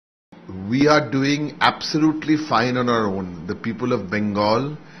we are doing absolutely fine on our own. The people of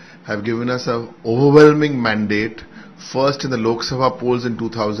Bengal have given us an overwhelming mandate, first in the Loksava polls in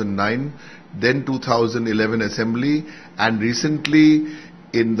 2009, then 2011 Assembly, and recently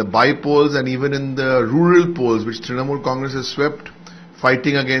in the by-polls and even in the rural polls, which Trinamool Congress has swept,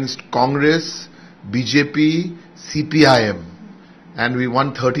 fighting against Congress, BJP, CPIM. And we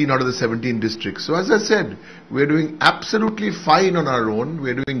won 13 out of the 17 districts. So as I said, we're doing absolutely fine on our own.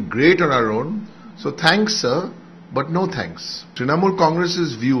 We're doing great on our own. So thanks, sir, but no thanks. Trinamool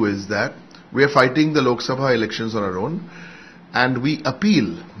Congress's view is that we are fighting the Lok Sabha elections on our own. And we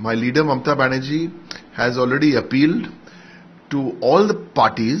appeal. My leader, Mamata Banerjee, has already appealed to all the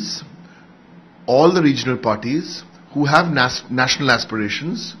parties, all the regional parties who have national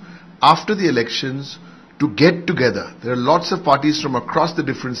aspirations after the elections to get together. There are lots of parties from across the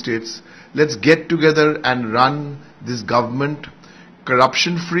different states. Let's get together and run this government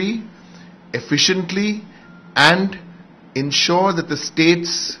corruption-free, efficiently, and ensure that the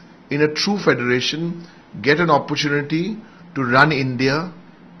states in a true federation get an opportunity to run India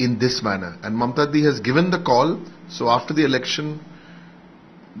in this manner. And Mamata Di has given the call, so after the election,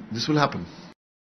 this will happen.